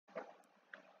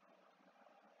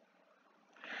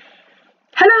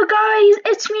Hello guys,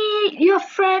 it's me, your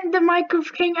friend the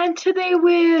MinecraftKing, and today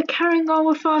we're carrying on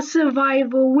with our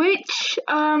survival, which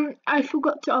I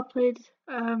forgot to upload.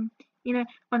 Oh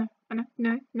no.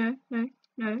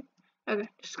 Okay,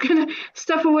 just gonna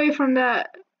step away from that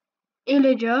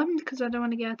illager because I don't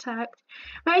want to get attacked.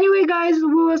 But anyway, guys,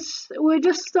 we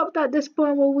just stopped at this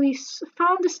point where we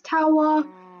found this tower,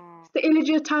 the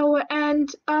illager tower, and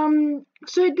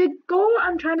so the goal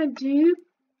I'm trying to do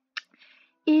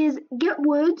is get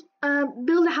wood,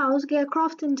 build a house, get a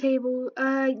crafting table,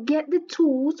 get the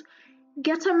tools,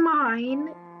 get a mine,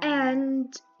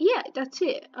 and yeah, that's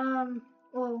it.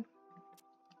 Well,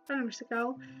 I don't know, Mr.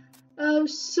 Cow.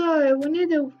 So we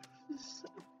need a,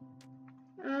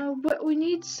 but we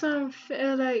need some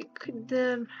like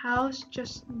the house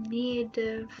just near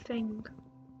the thing,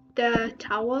 the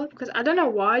tower, because I don't know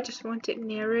why, I just want it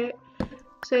near it.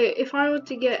 So if I want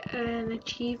to get an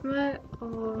achievement,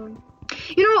 or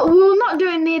you know what, we'll not do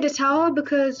it near the tower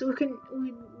because we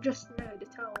just know the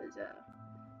tower is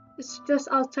it's just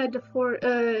outside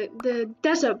the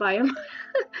desert biome.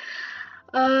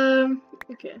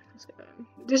 Okay, let's go.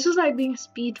 This is like being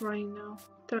speed running now.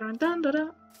 Dun, dun, dun,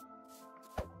 dun.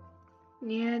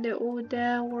 Yeah, they're all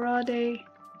there. Where are they?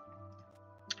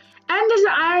 And there's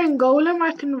an iron golem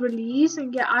I can release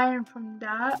and get iron from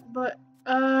that, but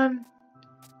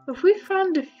if we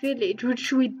found the village,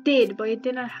 which we did, but it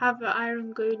didn't have an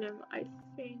iron golem, I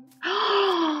think.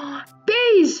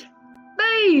 Bees!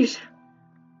 Bees!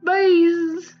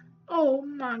 Bees! Oh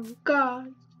my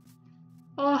god.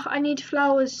 Oh, I need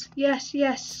flowers. Yes,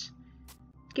 yes.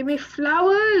 Give me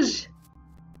flowers!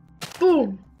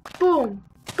 Boom! Boom!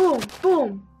 Boom!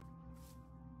 Boom!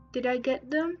 Did I get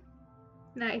them?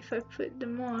 Now if I put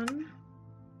them on.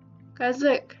 Guys,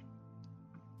 look.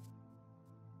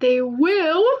 They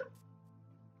will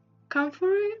come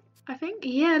for it, I think.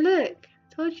 Yeah, look.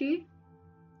 Told you.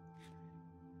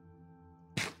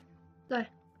 There.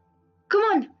 Come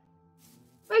on.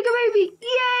 Make a baby.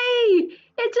 Yay!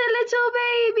 It's a little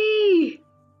baby.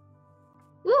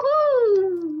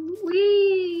 Woohoo!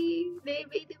 Wee! They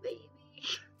made a baby.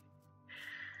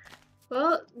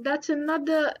 Well, that's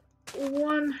another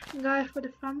one guy for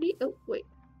the family. Oh, wait.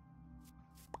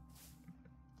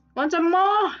 Want some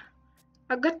more?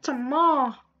 I got some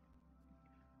more.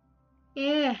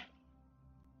 Yeah.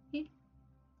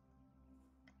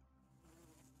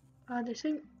 The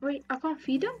same. Wait, I can't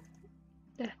feed them?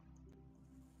 There.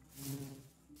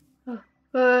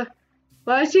 Oh.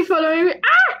 Why is he following me?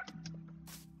 Ah!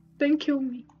 Don't kill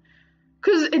me.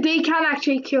 Because they can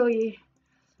actually kill you.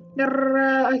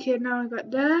 Okay, now I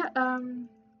got that.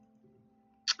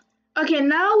 Okay,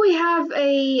 now we have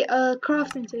a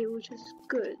crafting table, which is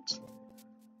good.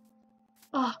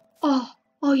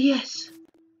 Oh yes,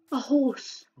 a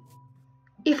horse.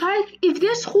 If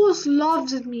this horse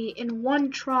loves me in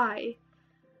one try,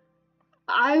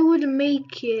 I would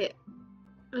make it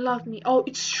love me. Oh,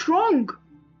 it's strong.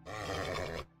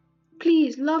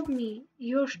 Please love me.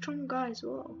 You're a strong guy as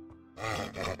well.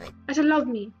 I said love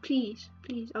me, please,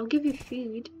 please. I'll give you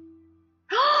food.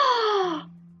 Oh,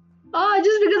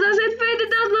 just because I said food, it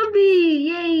does love me.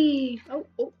 Yay.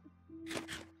 Oh.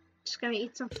 Just gonna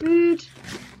eat some food.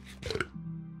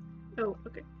 Oh,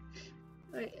 okay.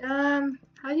 Wait, how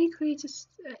do you create a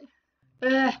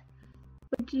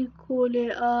what do you call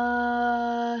it?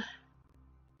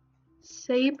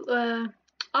 Save,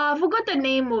 I forgot the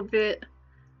name of it. I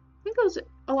think it was,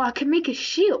 oh, I can make a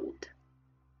shield.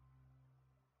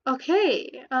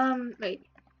 Okay, wait.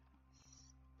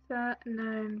 That,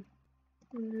 no.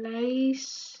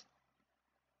 Lace.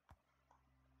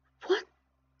 What?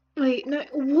 Wait, no,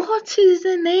 what is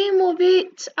the name of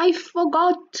it? I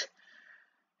forgot.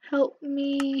 Help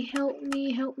me, help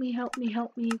me, help me, help me,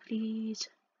 help me, please.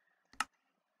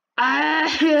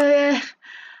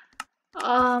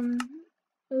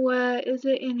 Where is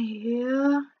it in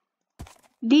here?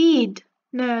 Lead.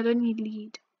 No, I don't need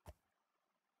lead.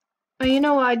 Oh, you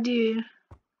know what I do?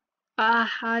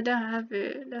 I don't have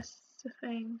it. That's the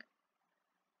thing.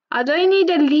 I don't need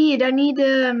a lead. I need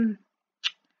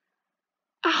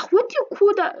what do you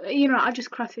call that? You know, I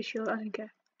just craft a shield. I don't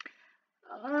care.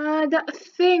 That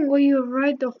thing where you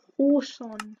ride the horse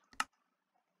on,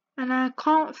 and I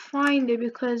can't find it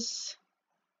because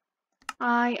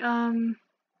I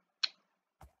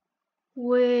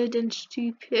weird and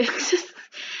stupid.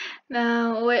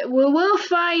 Now we will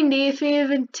find it if it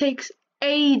even takes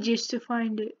ages to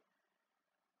find it.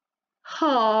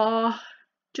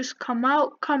 Just come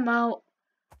out, come out.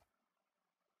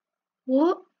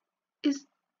 What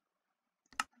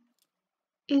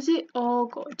is it? Oh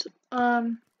god.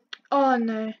 Oh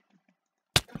no.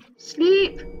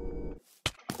 Sleep.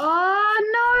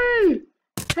 Oh no!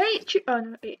 Hate you. Oh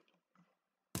no, wait.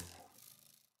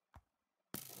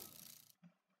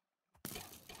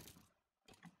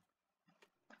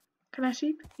 Can I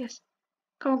sleep? Yes.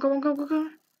 Come on, come on, come on, come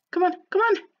on. Come on, come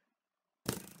on!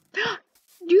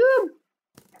 You!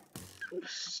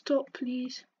 Stop,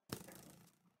 please.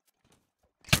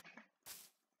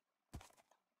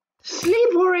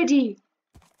 Sleep already!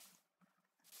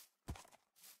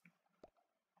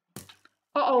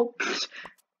 Uh-oh.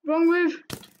 Wrong move.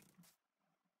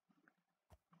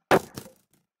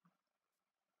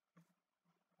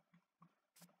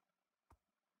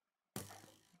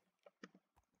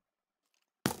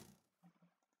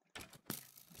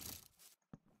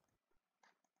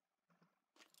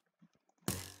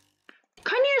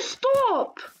 Can you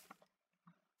stop?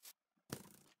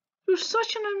 You're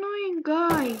such an annoying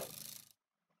guy.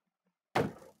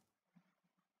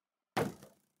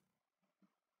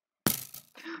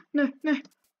 No, no.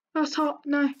 That's hot.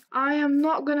 No, I am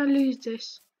not gonna lose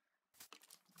this.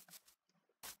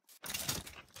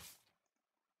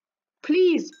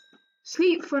 Please,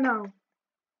 sleep for now.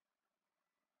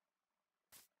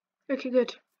 Okay,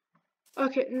 good.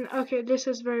 Okay, okay, this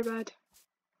is very bad.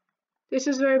 This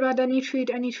is very bad. I need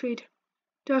food. I need food.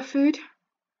 Do I have food?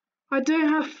 I don't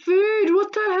have food.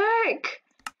 What the heck?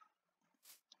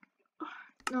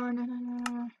 No, no, no, no,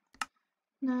 no.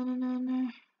 No, no, no, no.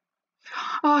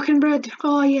 Oh, I can bread.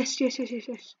 Oh, yes, yes, yes, yes,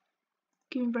 yes.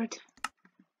 Give me bread.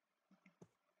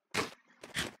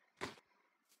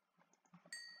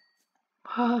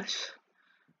 Oh,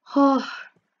 oh,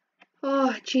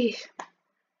 oh, jeez.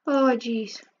 Oh,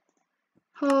 jeez.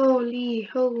 Holy,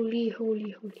 holy,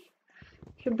 holy, holy.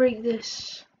 Can break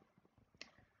this.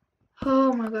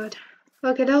 Oh my god.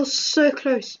 Okay, that was so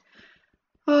close.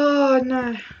 Oh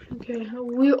no. Okay,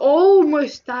 we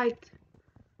almost died.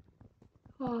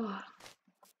 Oh.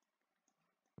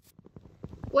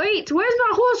 Wait, where's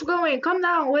my horse going? Come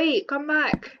down, wait, come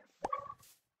back.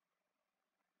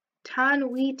 Turn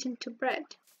wheat into bread.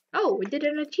 Oh, we did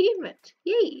an achievement.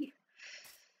 Yay.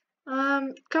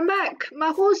 Come back,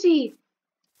 my horsey.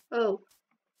 Oh.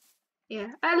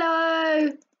 Yeah.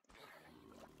 Hello.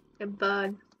 You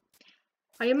burn.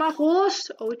 Are you my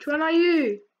horse? Or which one are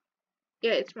you?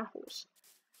 Yeah, it's my horse.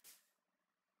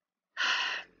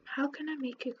 How can I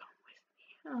make it come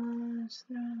with me?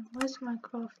 So where's my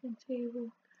crafting table?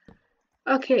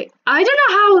 Okay, I don't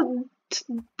know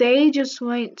how they just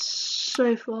went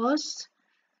so fast,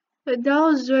 but that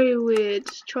was very weird,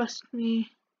 trust me.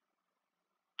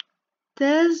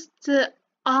 There's the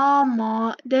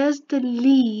armor, there's the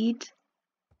lead.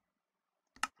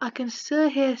 I can still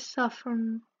hear stuff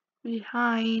from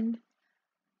behind.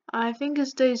 I think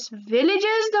it's those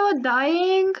villagers that were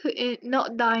dying,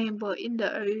 not dying, but in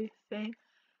the thing,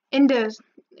 in the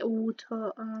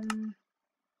water.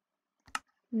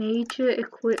 Nature,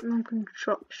 equipment,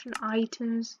 construction,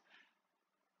 items.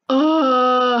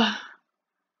 How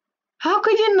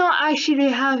could you not actually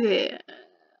have it?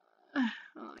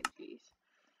 Oh jeez.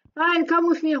 Fine, come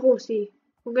with me, horsey.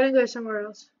 We're gonna go somewhere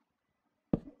else.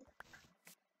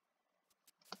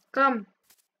 Come.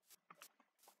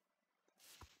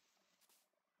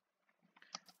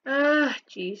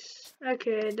 Jeez.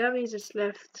 Okay, that means it's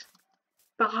left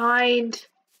behind.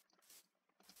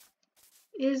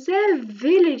 Is there a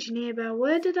village nearby?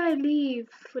 Where did I leave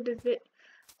for the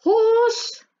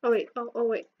horse? Oh wait, oh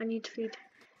wait, I need food.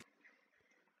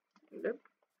 Nope.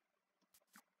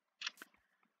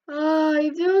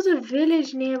 If there was a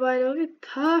village nearby, that would be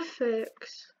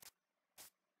perfect.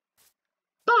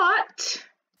 But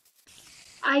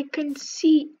I can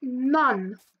see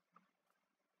none.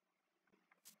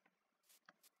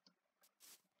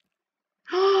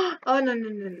 Oh no, no, no,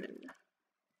 no, no.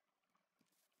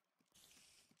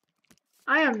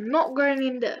 I am not going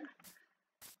in there.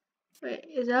 Wait,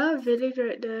 is that a village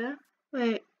right there?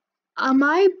 Wait, am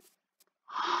I?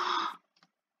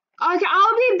 Okay,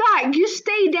 I'll be back. You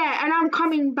stay there and I'm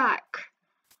coming back.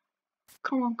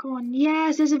 Come on, come on.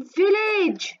 Yes, there's a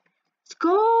village. Let's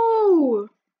go.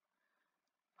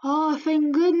 Oh,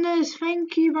 thank goodness.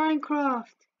 Thank you,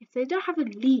 Minecraft. If they don't have a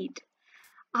lead,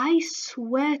 I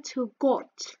swear to God,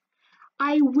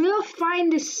 I will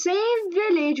find the same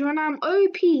village when I'm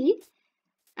OP.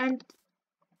 And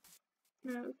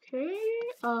okay,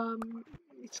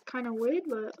 it's kind of weird,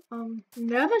 but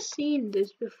never seen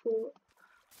this before,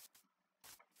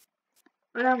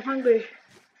 and I'm hungry.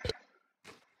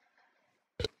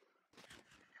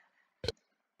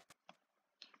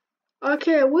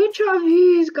 Okay, which of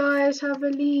you guys have a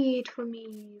lead for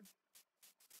me?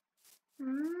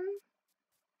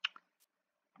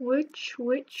 Which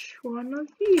one of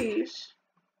these?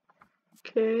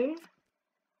 Okay.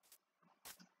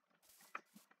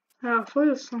 I thought it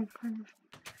was some kind of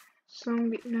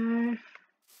zombie. No.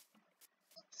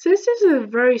 So this is a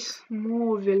very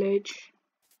small village,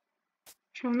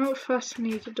 which I'm not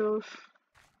fascinated of.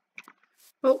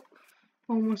 Oh,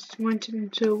 almost went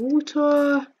into the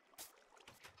water.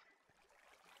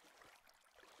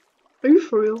 Are you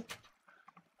for real?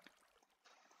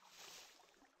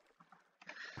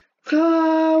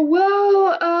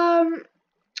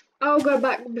 I'll go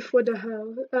back before the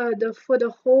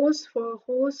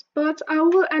horse, but I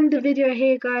will end the video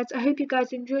here, guys. I hope you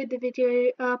guys enjoyed the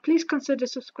video. Please consider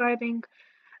subscribing.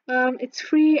 It's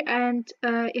free and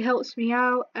it helps me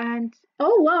out. And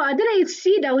oh wow, I didn't even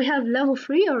see that we have level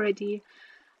 3 already.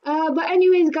 But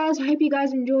anyways, guys, I hope you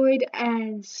guys enjoyed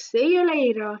and see you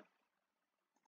later.